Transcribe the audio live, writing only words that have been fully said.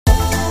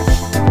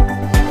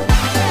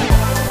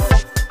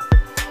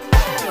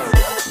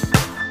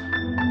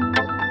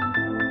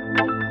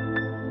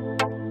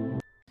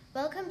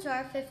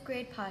fifth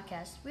grade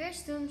podcast. We are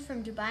students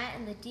from Dubai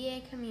and the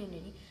DA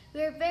community.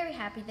 We are very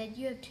happy that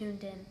you have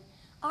tuned in.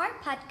 Our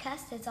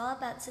podcast is all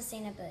about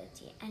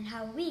sustainability and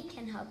how we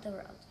can help the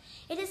world.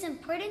 It is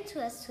important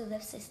to us to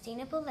live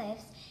sustainable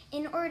lives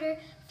in order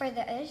for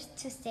the earth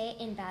to stay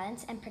in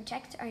balance and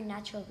protect our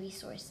natural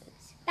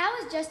resources. That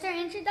was just our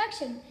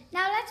introduction.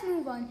 Now let's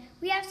move on.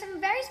 We have some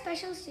very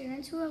special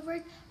students who have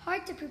worked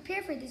hard to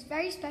prepare for this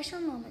very special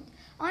moment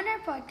on our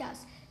podcast.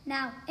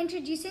 Now,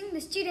 introducing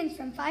the students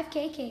from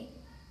 5KK.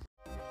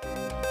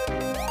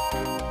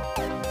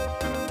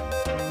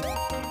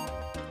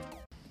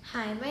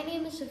 Hi, my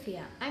name is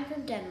Sophia. I'm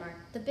from Denmark.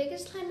 The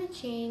biggest climate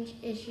change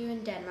issue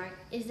in Denmark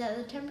is that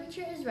the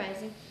temperature is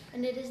rising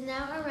and it is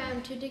now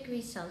around 2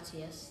 degrees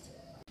Celsius.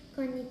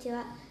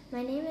 Konnichiwa.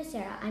 My name is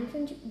Sarah. I'm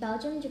from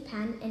Belgium,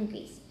 Japan, and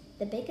Greece.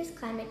 The biggest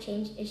climate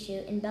change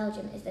issue in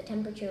Belgium is the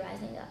temperature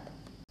rising up.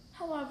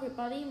 Hello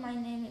everybody, my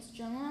name is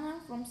Joanna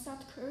from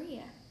South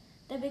Korea.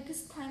 The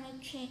biggest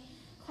climate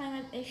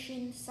issue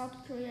in South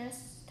Korea is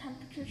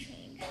temperature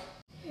change.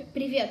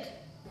 Привет!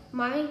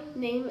 My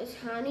name is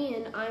Hani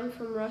and I'm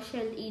from Russia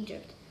and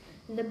Egypt.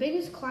 The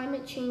biggest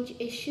climate change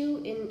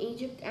issue in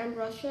Egypt and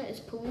Russia is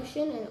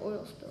pollution and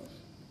oil spills.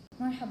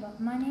 Marhaba,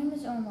 my name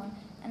is Omar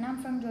and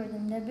I'm from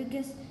Jordan. The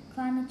biggest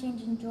climate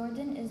change in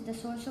Jordan is the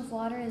source of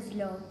water is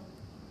low.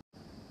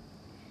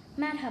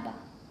 Marhaba,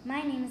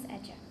 my name is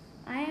Eja.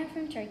 I am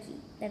from Turkey.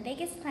 The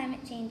biggest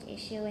climate change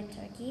issue in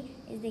Turkey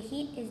is the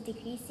heat is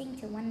decreasing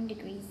to 1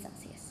 degree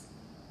Celsius.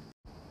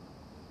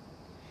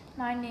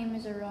 My name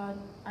is Arad.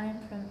 I am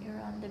from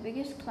Iran. The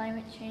biggest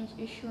climate change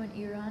issue in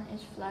Iran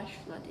is flash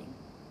flooding.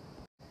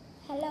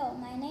 Hello,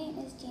 my name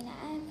is Gina.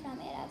 I am from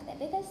Iraq. The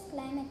biggest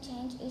climate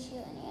change issue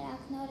in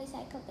Iraq, no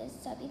recycle bins,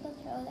 so people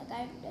throw the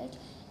garbage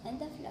in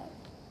the floor.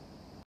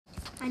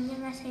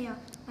 Annyeonghaseyo.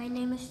 My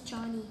name is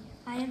Johnny.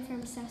 I am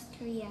from South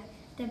Korea.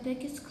 The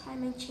biggest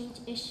climate change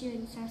issue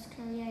in South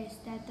Korea is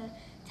that the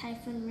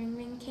typhoon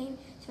Ring came,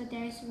 so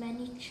there is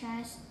many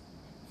trash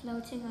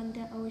floating on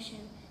the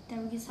ocean. The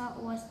result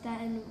was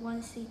that in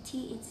one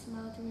city it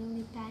smelled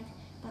really bad,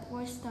 but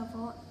worst of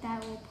all,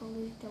 that will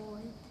pollute the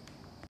world.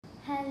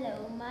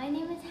 Hello, my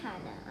name is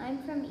Hannah.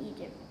 I'm from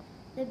Egypt.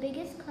 The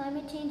biggest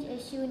climate change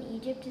issue in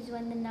Egypt is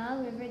when the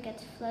Nile River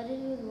gets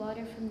flooded with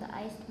water from the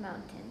iced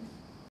mountains.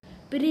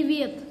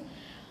 Привет!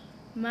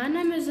 My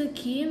name is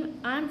Akim.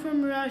 I'm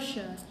from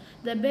Russia.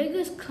 The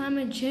biggest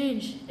climate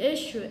change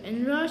issue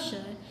in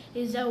Russia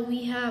is that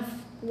we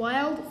have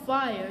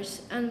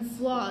wildfires and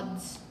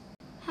floods.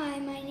 Hi,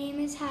 my name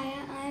is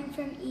Haya. I am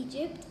from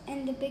Egypt,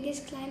 and the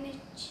biggest climate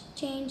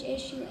change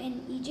issue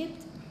in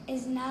Egypt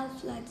is Nile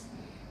floods.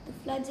 The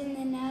floods in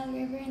the Nile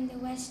River in the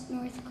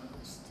west-north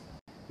coast.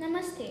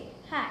 Namaste.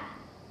 Hi,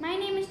 my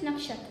name is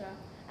Nakshatra.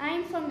 I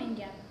am from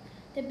India.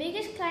 The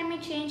biggest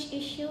climate change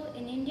issue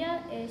in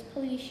India is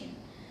pollution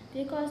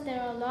because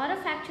there are a lot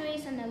of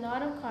factories and a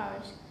lot of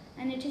cars,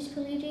 and it is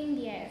polluting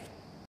the air.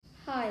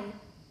 Hi,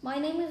 my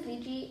name is Li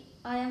Ji.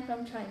 I am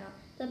from China.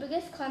 The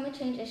biggest climate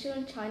change issue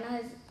in China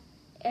is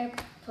air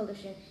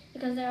pollution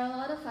because there are a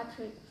lot of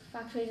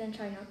factories in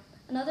China.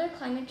 Another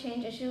climate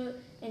change issue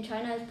in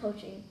China is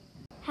poaching.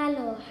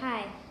 Hello,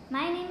 hi.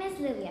 My name is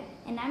Livia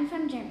and I'm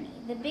from Germany.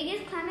 The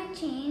biggest climate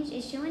change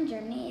issue in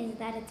Germany is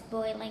that it's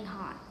boiling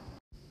hot.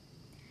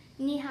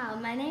 Ni hao,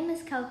 my name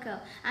is Coco.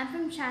 I'm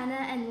from China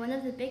and one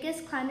of the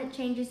biggest climate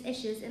changes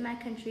issues in my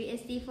country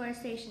is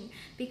deforestation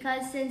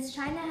because since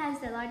China has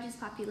the largest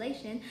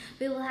population,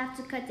 we will have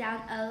to cut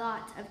down a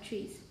lot of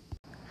trees.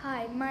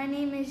 Hi, my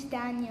name is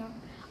Daniel.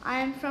 I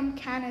am from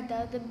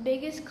Canada. The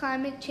biggest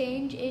climate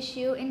change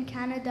issue in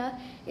Canada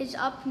is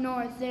up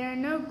north. There are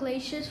no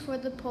glaciers for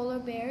the polar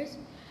bears,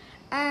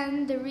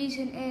 and the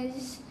reason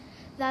is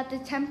that the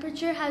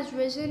temperature has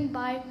risen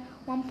by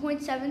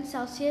 1.7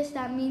 Celsius.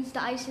 That means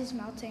the ice is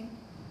melting.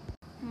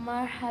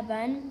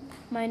 Marhaban,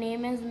 my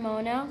name is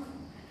Mona.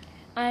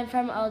 I'm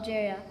from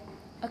Algeria.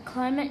 A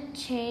climate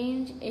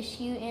change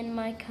issue in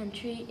my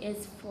country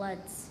is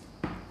floods.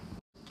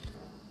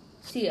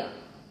 Sia,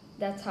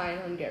 that's hi in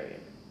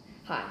Hungarian.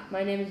 Hi,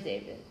 my name is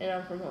David, and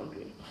I'm from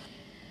Hungary.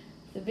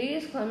 The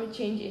biggest climate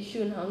change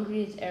issue in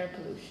Hungary is air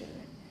pollution.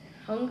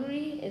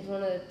 Hungary is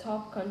one of the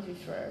top countries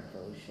for air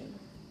pollution.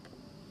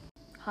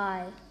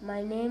 Hi,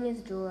 my name is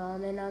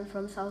Duran, and I'm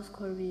from South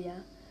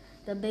Korea.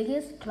 The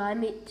biggest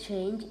climate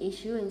change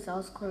issue in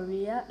South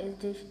Korea is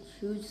the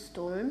huge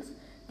storms.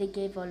 They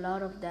gave a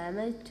lot of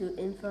damage to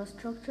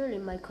infrastructure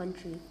in my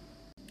country.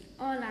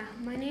 Hola,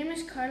 my name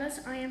is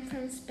Carlos. I am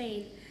from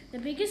Spain. The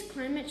biggest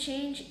climate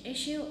change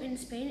issue in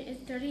Spain is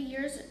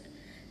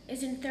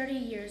in 30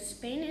 years.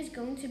 Spain is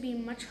going to be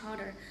much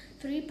hotter.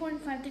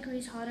 3.5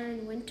 degrees hotter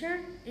in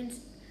winter and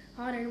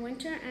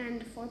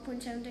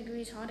 4.7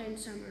 degrees hotter in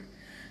summer.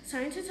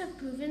 Scientists have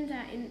proven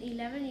that in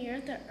 11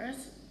 years the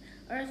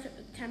Earth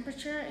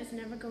temperature is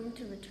never going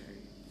to return.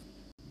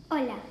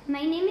 Hola,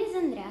 my name is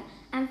Andrea.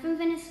 I'm from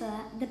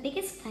Venezuela. The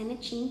biggest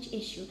climate change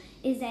issue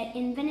is that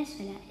in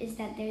Venezuela is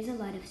that there's a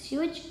lot of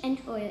sewage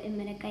and oil in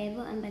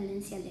Maracaibo and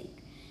Valencia Lake.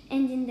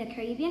 And in the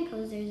Caribbean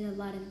coast, there's a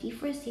lot of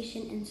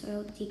deforestation and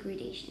soil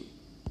degradation.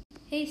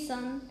 Hey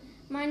son,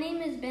 My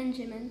name is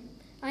Benjamin.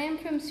 I am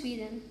from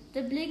Sweden.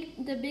 The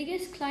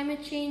biggest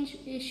climate change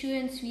issue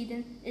in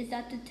Sweden is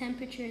that the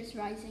temperature is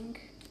rising.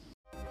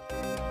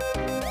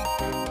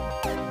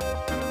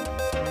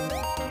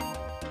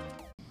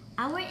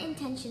 Our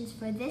intentions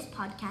for this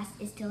podcast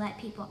is to let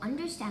people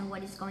understand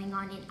what is going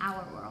on in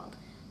our world.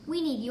 We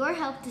need your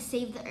help to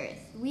save the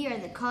earth. We are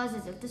the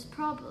causes of this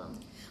problem.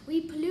 We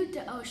pollute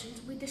the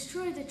oceans, we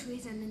destroy the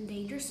trees and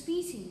endanger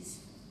species.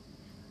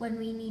 When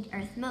we need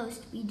earth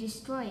most, we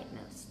destroy it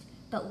most.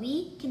 But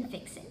we can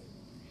fix it.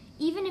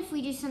 Even if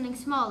we do something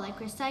small like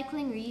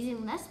recycling or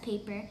using less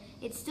paper,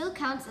 it still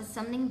counts as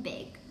something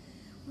big.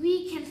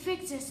 We can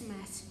fix this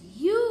mess.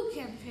 You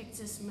can fix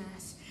this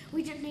mess.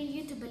 We just need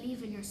you to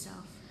believe in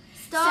yourself.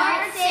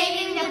 Start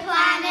saving the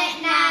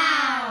planet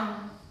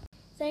now!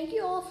 Thank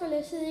you all for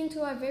listening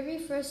to our very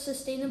first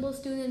Sustainable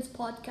Students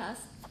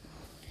podcast.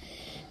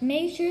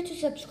 Make sure to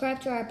subscribe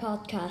to our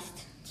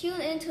podcast. Tune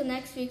in to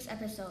next week's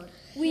episode.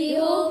 We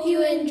hope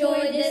you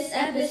enjoyed this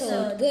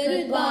episode.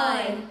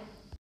 Goodbye.